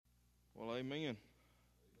Well, amen.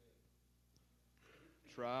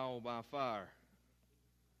 Trial by fire.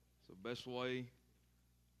 It's the best way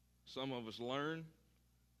some of us learn,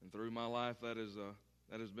 and through my life that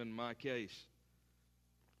has been my case.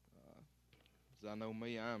 As I know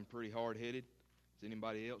me, I am pretty hard-headed. Is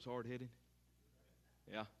anybody else hard-headed?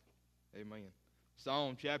 Yeah. Amen.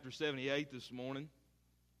 Psalm chapter 78 this morning.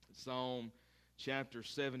 Psalm chapter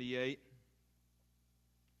 78.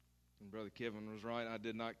 And Brother Kevin was right. I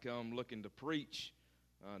did not come looking to preach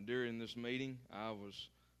during this meeting. I was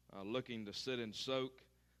looking to sit and soak.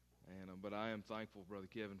 But I am thankful, Brother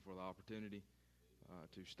Kevin, for the opportunity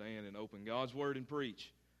to stand and open God's Word and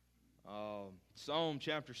preach. Psalm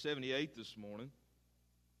chapter 78 this morning.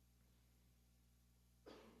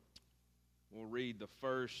 We'll read the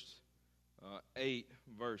first 8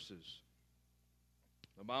 verses.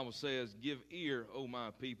 The Bible says, "Give ear, O my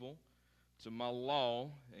people, to my law.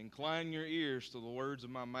 Incline your ears to the words of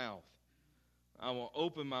my mouth. I will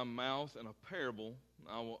open my mouth in a parable.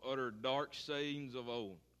 I will utter dark sayings of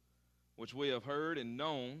old, which we have heard and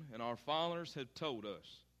known, and our fathers have told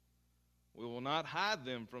us. We will not hide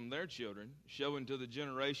them from their children, showing to the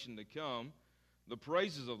generation to come the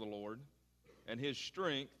praises of the Lord and His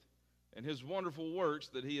strength and His wonderful works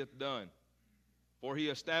that He hath done. For He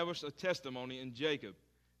established a testimony in Jacob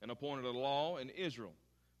and appointed a law in Israel,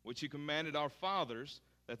 which He commanded our fathers,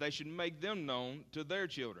 that they should make them known to their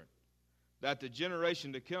children, that the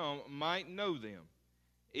generation to come might know them,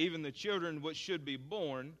 even the children which should be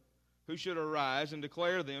born, who should arise and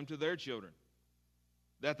declare them to their children,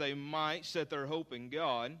 that they might set their hope in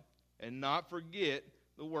God and not forget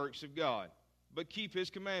the works of God, but keep His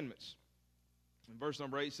commandments." And verse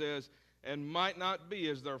number 8 says, "And might not be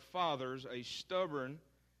as their fathers, a stubborn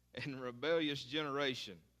and rebellious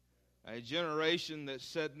generation, a generation that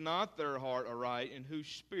set not their heart aright, and whose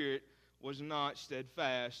spirit was not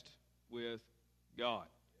steadfast with God."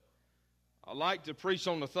 I'd like to preach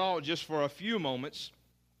on the thought just for a few moments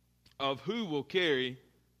of who will carry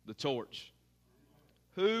the torch.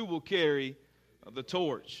 Who will carry the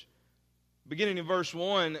torch? Beginning in verse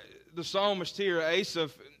 1, the psalmist here,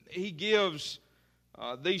 Asaph, he gives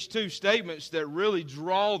these two statements that really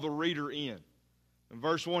draw the reader in. In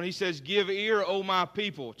verse 1, he says, "Give ear, O my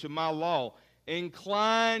people, to my law.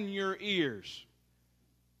 Incline your ears."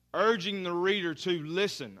 Urging the reader to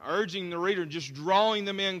listen. Urging the reader, just drawing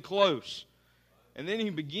them in close. And then he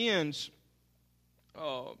begins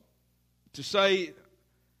to say,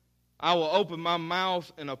 "I will open my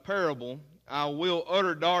mouth in a parable. I will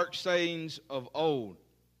utter dark sayings of old,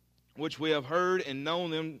 which we have heard and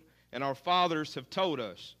known them, and our fathers have told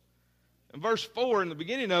us." In verse 4, in the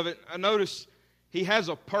beginning of it, I notice he has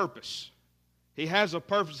a purpose. He has a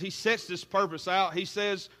purpose. He sets this purpose out. He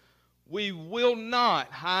says, "We will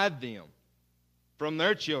not hide them from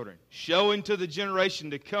their children, showing to the generation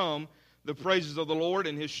to come the praises of the Lord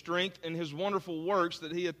and His strength and His wonderful works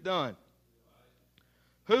that He hath done."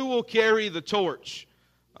 Who will carry the torch?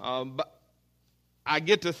 I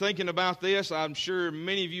get to thinking about this. I'm sure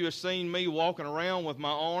many of you have seen me walking around with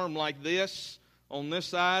my arm like this on this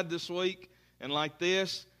side this week and like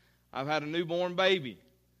this. I've had a newborn baby.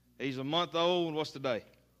 He's a month old. What's today?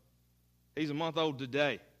 He's a month old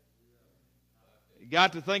today.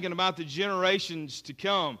 Got to thinking about the generations to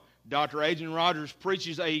come. Dr. Adrian Rogers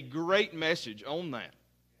preaches a great message on that.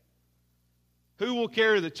 Who will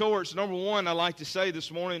carry the torch? Number one, I'd like to say this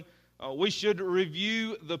morning, we should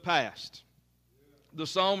review the past. The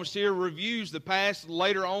psalmist here reviews the past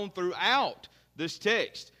later on throughout this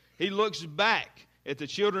text. He looks back at the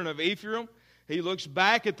children of Ephraim. He looks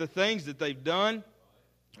back at the things that they've done,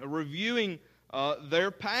 reviewing their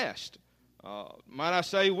past. Might I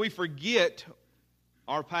say, we forget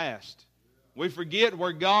our past. We forget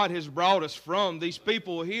where God has brought us from. These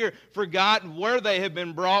people here forgot where they had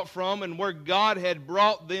been brought from and where God had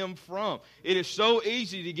brought them from. It is so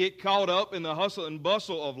easy to get caught up in the hustle and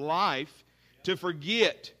bustle of life to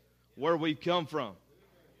forget where we've come from.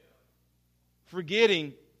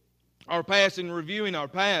 Forgetting our past and reviewing our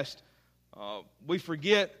past, we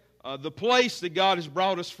forget the place that God has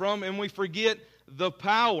brought us from, and we forget the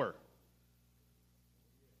power.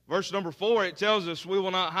 Verse number 4, it tells us, "We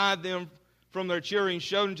will not hide them from their children,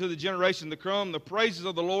 showing to the generation to come the praises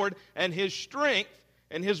of the Lord and His strength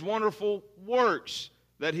and His wonderful works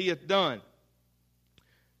that He hath done."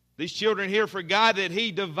 These children here forgot that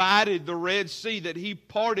He divided the Red Sea, that He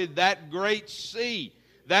parted that great sea,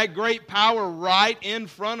 that great power right in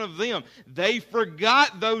front of them. They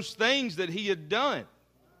forgot those things that He had done.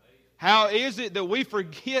 How is it that we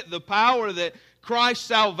forget the power that Christ's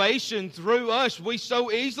salvation through us, we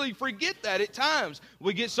so easily forget that at times.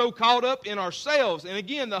 We get so caught up in ourselves. And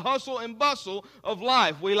again, the hustle and bustle of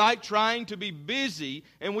life. We like trying to be busy,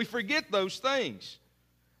 and we forget those things.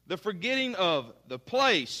 The forgetting of the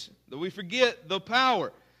place, that we forget the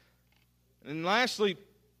power. And lastly,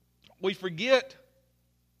 we forget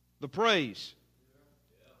the praise.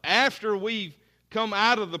 After we've come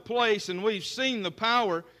out of the place and we've seen the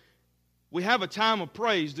power, we have a time of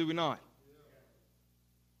praise, do we not?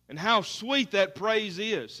 And how sweet that praise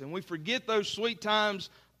is. And we forget those sweet times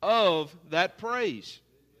of that praise.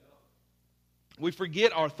 We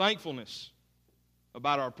forget our thankfulness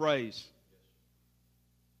about our praise.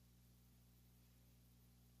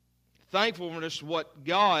 Thankfulness, what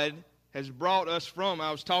God has brought us from.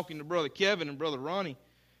 I was talking to Brother Kevin and Brother Ronnie,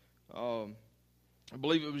 I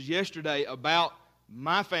believe it was yesterday, about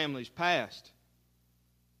my family's past.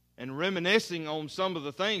 And reminiscing on some of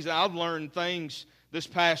the things. I've learned things this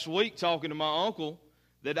past week talking to my uncle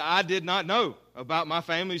that I did not know about my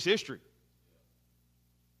family's history.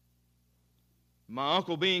 My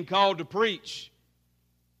uncle being called to preach.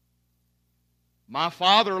 My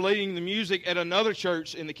father leading the music at another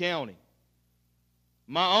church in the county.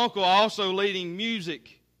 My uncle also leading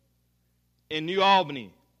music in New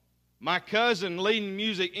Albany. My cousin leading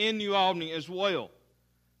music in New Albany as well.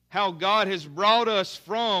 How God has brought us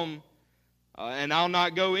from, and I'll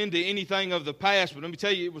not go into anything of the past, but let me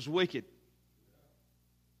tell you, it was wicked.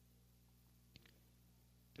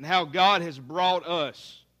 And how God has brought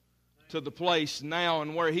us to the place now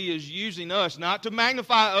and where He is using us, not to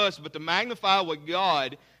magnify us, but to magnify what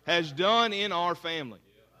God has done in our family.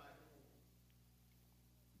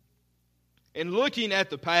 And looking at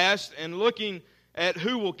the past and looking at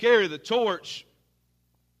who will carry the torch,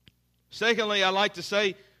 secondly, I like to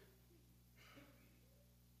say,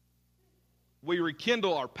 we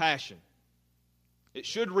rekindle our passion. It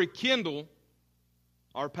should rekindle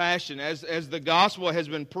our passion. As the gospel has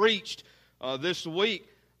been preached this week,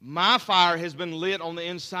 my fire has been lit on the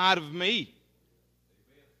inside of me.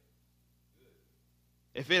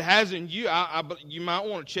 If it hasn't, you might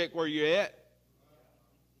want to check where you're at.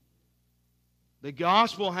 The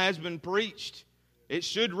gospel has been preached. It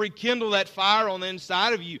should rekindle that fire on the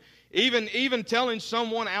inside of you. Even telling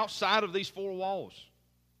someone outside of these four walls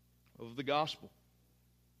of the gospel.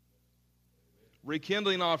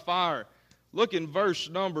 Rekindling our fire. Look in verse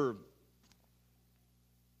number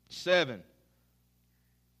 7.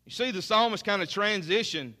 You see the psalmist kind of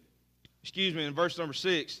transition, in verse number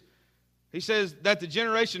 6. He says, that the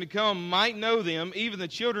generation to come might know them, even the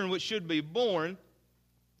children which should be born,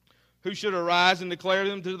 who should arise and declare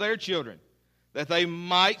them to their children, that they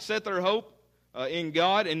might set their hope in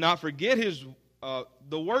God and not forget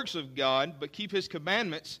the works of God, but keep His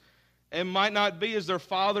commandments, and might not be as their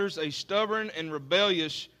fathers, a stubborn and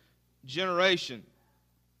rebellious generation.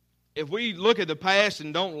 If we look at the past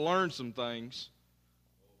and don't learn some things,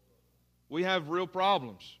 we have real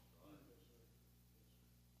problems.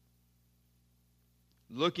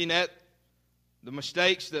 Looking at the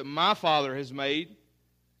mistakes that my father has made,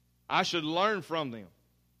 I should learn from them.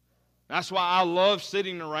 That's why I love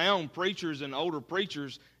sitting around preachers and older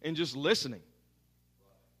preachers and just listening.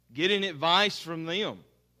 Getting advice from them.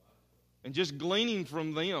 And just gleaning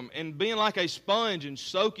from them. And being like a sponge and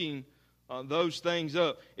soaking those things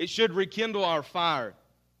up. It should rekindle our fire.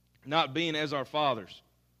 Not being as our fathers.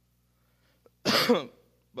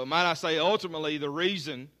 But might I say, ultimately, the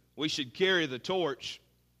reason we should carry the torch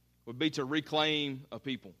would be to reclaim a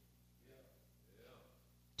people.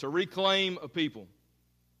 To reclaim a people.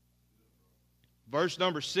 Verse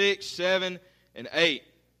number 6, 7, and 8.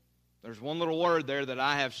 There's one little word there that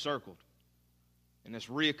I have circled. And it's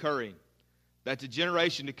reoccurring. That the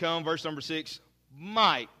generation to come, verse number 6,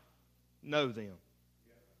 might know them.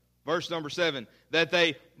 Verse number 7, that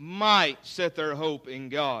they might set their hope in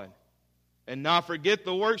God. And not forget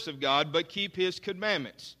the works of God, but keep His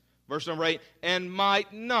commandments. Verse number 8, and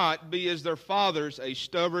might not be as their fathers, a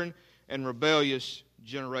stubborn and rebellious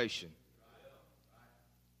generation.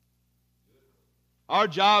 Our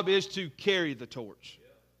job is to carry the torch.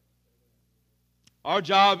 Our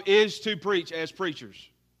job is to preach as preachers.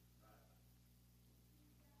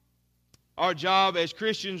 Our job as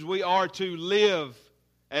Christians, we are to live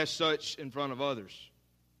as such in front of others.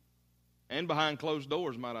 And behind closed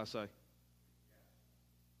doors, might I say.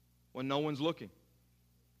 When no one's looking.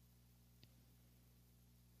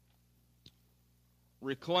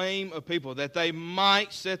 Reclaim a people that they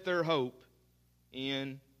might set their hope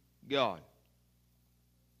in God.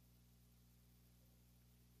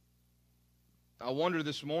 I wonder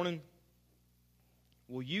this morning,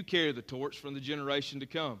 will you carry the torch from the generation to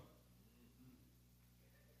come?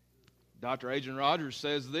 Dr. Adrian Rogers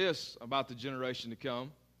says this about the generation to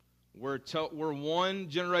come. We're one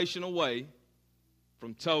generation away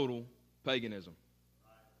from total paganism.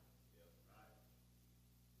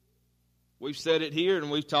 We've said it here, and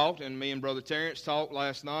we've talked, and me and Brother Terrence talked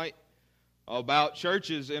last night about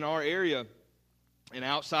churches in our area and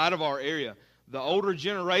outside of our area. The older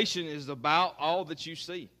generation is about all that you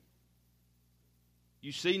see.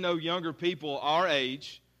 You see no younger people our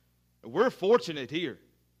age. We're fortunate here.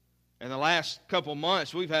 In the last couple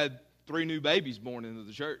months, we've had 3 new babies born into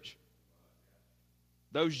the church.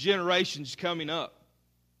 Those generations coming up.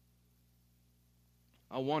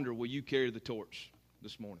 I wonder, will you carry the torch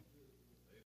this morning?